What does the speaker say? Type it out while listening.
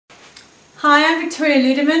Hi, I'm Victoria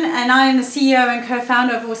Ludeman and I am the CEO and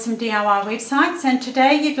co-founder of Awesome DIY Websites, and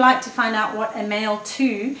today you'd like to find out what a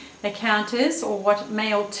mailto account is, or what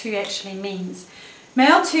mailto actually means.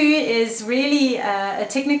 Mailto is really a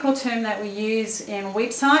technical term that we use in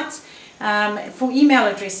websites for email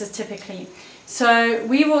addresses typically. So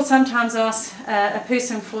we will sometimes ask a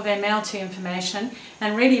person for their mailto information,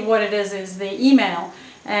 and really what it is their email,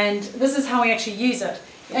 and this is how we actually use it.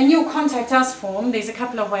 In your contact us form, there's a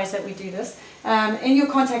couple of ways that we do this. In your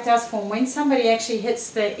contact us form, when somebody actually hits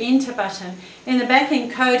the enter button, in the back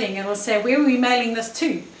end coding it will say, where are we mailing this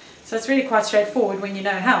to? So it's really quite straightforward when you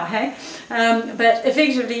know how, hey? But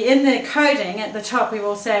effectively in the coding at the top we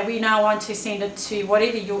will say we now want to send it to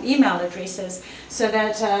whatever your email address is, so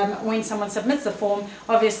that when someone submits the form,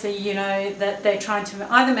 obviously you know that they're trying to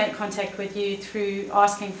either make contact with you through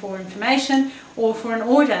asking for information or for an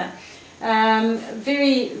order.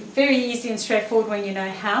 Very easy and straightforward when you know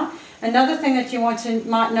how. Another thing that you might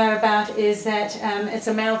know about is that it's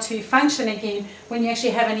a mailto function again when you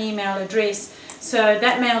actually have an email address. So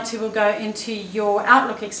that mailto will go into your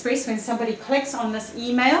Outlook Express when somebody clicks on this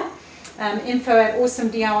email,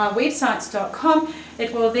 info@awesomediywebsites.com.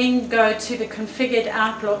 It will then go to the configured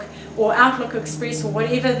Outlook or Outlook Express or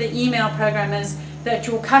whatever the email program is that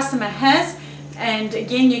your customer has. And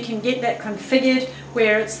again, you can get that configured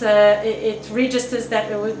where it registers that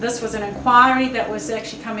this was an inquiry that was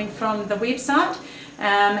actually coming from the website,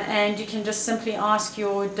 and you can just simply ask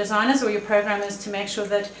your designers or your programmers to make sure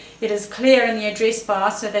that it is clear in the address bar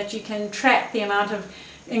so that you can track the amount of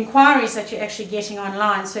inquiries that you're actually getting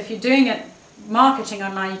online. So if you're doing it marketing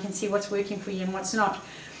online, you can see what's working for you and what's not.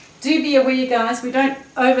 Do be aware, guys, we don't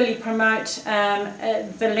overly promote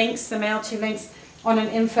the links, the mailto links, on an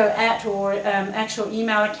info@ or actual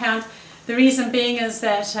email account. The reason being is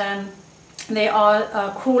that there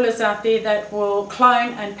are crawlers out there that will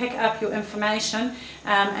clone and pick up your information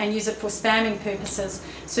and use it for spamming purposes.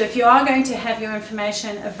 So if you are going to have your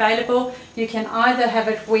information available, you can either have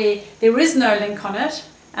it where there is no link on it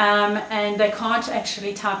and they can't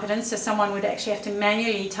actually type it in, so someone would actually have to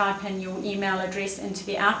manually type in your email address into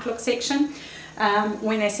the Outlook section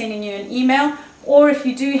when they're sending you an email. Or if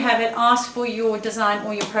you do have it, ask for your design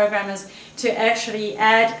or your programmers to actually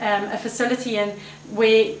add a facility in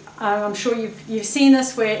where I'm sure you've seen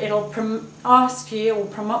this, where it'll ask you or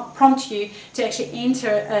prompt you to actually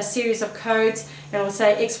enter a series of codes. It'll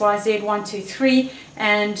say XYZ123,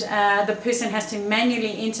 and the person has to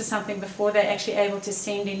manually enter something before they're actually able to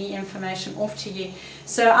send any information off to you.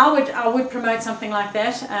 So I would promote something like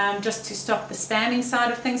that just to stop the spamming side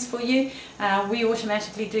of things for you. We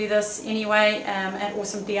automatically do this anyway at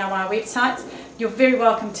Awesome DIY Websites. You're very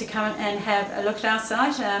welcome to come and have a look at our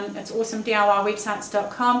site. It's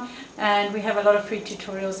awesomediywebsites.com, and we have a lot of free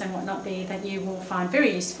tutorials and whatnot there that you will find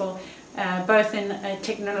very useful, both in a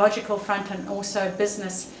technological front and also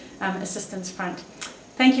business assistance front.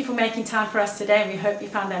 Thank you for making time for us today. We hope you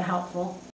found that helpful.